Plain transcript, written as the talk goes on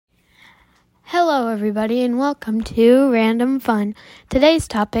Hello everybody and welcome to Random Fun. Today's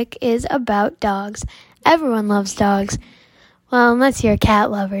topic is about dogs. Everyone loves dogs. Well, unless you're a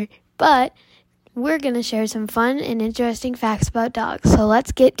cat lover. But we're going to share some fun and interesting facts about dogs. So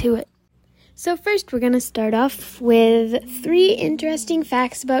let's get to it. So first we're going to start off with 3 interesting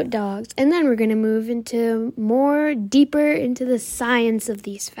facts about dogs. And then we're going to move into deeper into the science of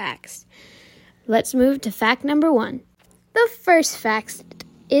these facts. Let's move to fact number 1. The first fact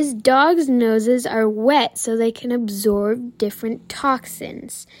is dogs' noses are wet so they can absorb different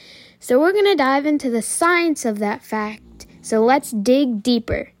toxins. So we're going to dive into the science of that fact. So let's dig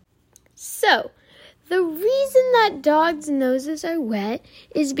deeper. So, the reason that dogs' noses are wet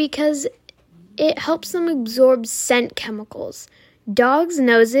is because it helps them absorb scent chemicals. Dogs'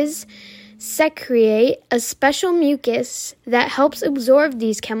 noses secrete a special mucus that helps absorb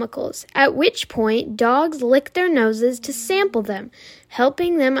these chemicals, at which point dogs lick their noses to sample them,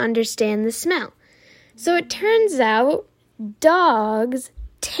 helping them understand the smell. So it turns out dogs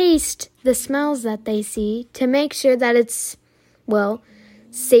taste the smells that they see to make sure that it's,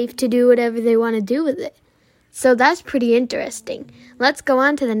 safe to do whatever they want to do with it. So that's pretty interesting. Let's go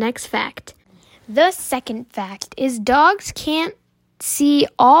on to the next fact. The second fact is dogs can't see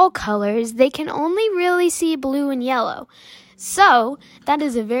all colors. They can only really see blue and yellow. So that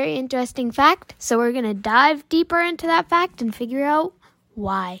is a very interesting fact. So we're going to dive deeper into that fact and figure out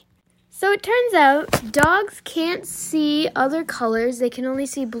why. So it turns out dogs can't see other colors. They can only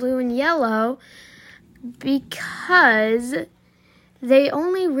see blue and yellow because they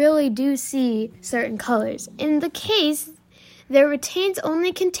only really do see certain colors. In the case, their retinas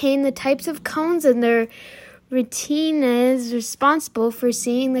only contain the types of cones in their retinas responsible for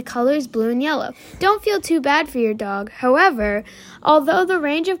seeing the colors blue and yellow. Don't feel too bad for your dog. However, although the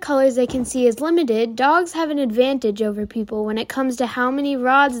range of colors they can see is limited, dogs have an advantage over people when it comes to how many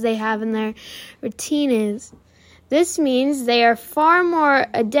rods they have in their retinas. This means they are far more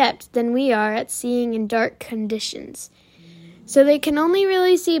adept than we are at seeing in dark conditions. So they can only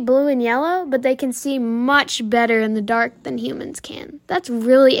really see blue and yellow, but they can see much better in the dark than humans can. That's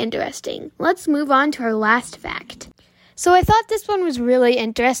really interesting. Let's move on to our last fact. So I thought this one was really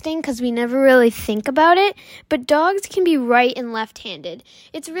interesting because we never really think about it, but dogs can be right and left-handed.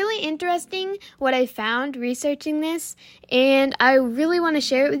 It's really interesting what I found researching this, and I really want to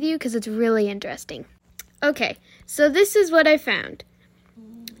share it with you because it's really interesting. Okay, so this is what I found.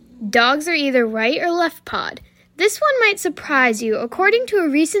 Dogs are either right or left-pawed. This one might surprise you. According to a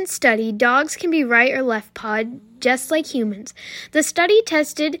recent study, dogs can be right or left-pawed, just like humans. The study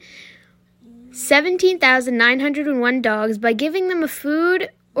tested 17,901 dogs by giving them a food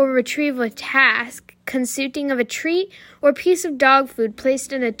or retrieval task consisting of a treat or piece of dog food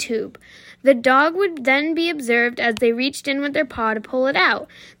placed in a tube. The dog would then be observed as they reached in with their paw to pull it out.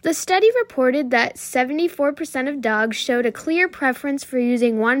 The study reported that 74% of dogs showed a clear preference for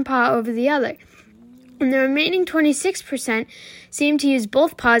using one paw over the other, and the remaining 26% seemed to use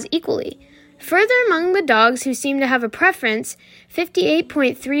both paws equally. Further, among the dogs who seemed to have a preference,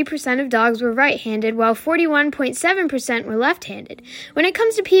 58.3% of dogs were right-handed, while 41.7% were left-handed. When it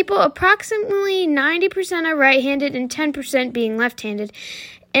comes to people, approximately 90% are right-handed and 10% being left-handed,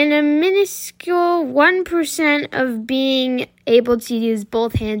 and a minuscule 1% of being able to use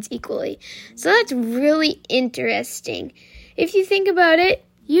both hands equally. So that's really interesting. If you think about it,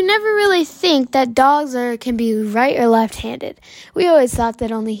 you never really think that dogs can be right or left-handed. We always thought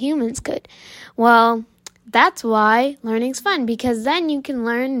that only humans could. Well, that's why learning's fun, because then you can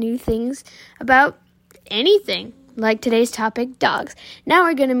learn new things about anything, like today's topic, dogs. Now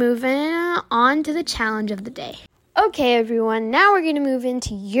we're going to move on to the challenge of the day. Okay, everyone, now we're going to move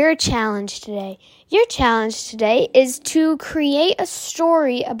into your challenge today. Your challenge today is to create a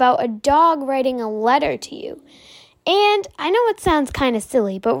story about a dog writing a letter to you. And I know it sounds kind of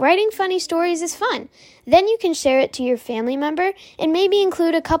silly, but writing funny stories is fun. Then you can share it to your family member and maybe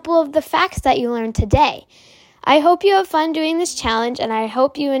include a couple of the facts that you learned today. I hope you have fun doing this challenge, and I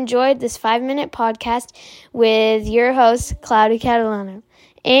hope you enjoyed this 5-minute podcast with your host, Claudia Catalano.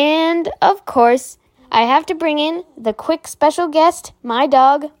 And, of course, I have to bring in the quick special guest, my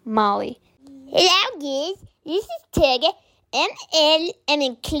dog, Molly. Hello, guys. This is Tigger. I'm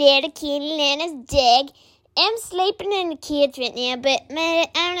in Claire Catalano's dog. I'm sleeping in the kids right now, but my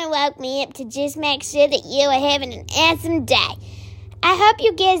owner woke me up to just make sure that you are having an awesome day. I hope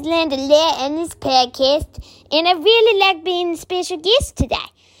you guys learned a lot on this podcast, and I really like being the special guest today.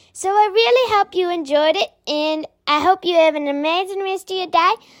 So I really hope you enjoyed it, and I hope you have an amazing rest of your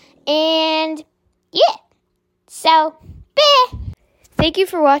day, and yeah, so, bye! Thank you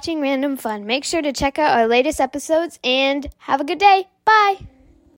for watching Random Fun. Make sure to check out our latest episodes, and have a good day. Bye!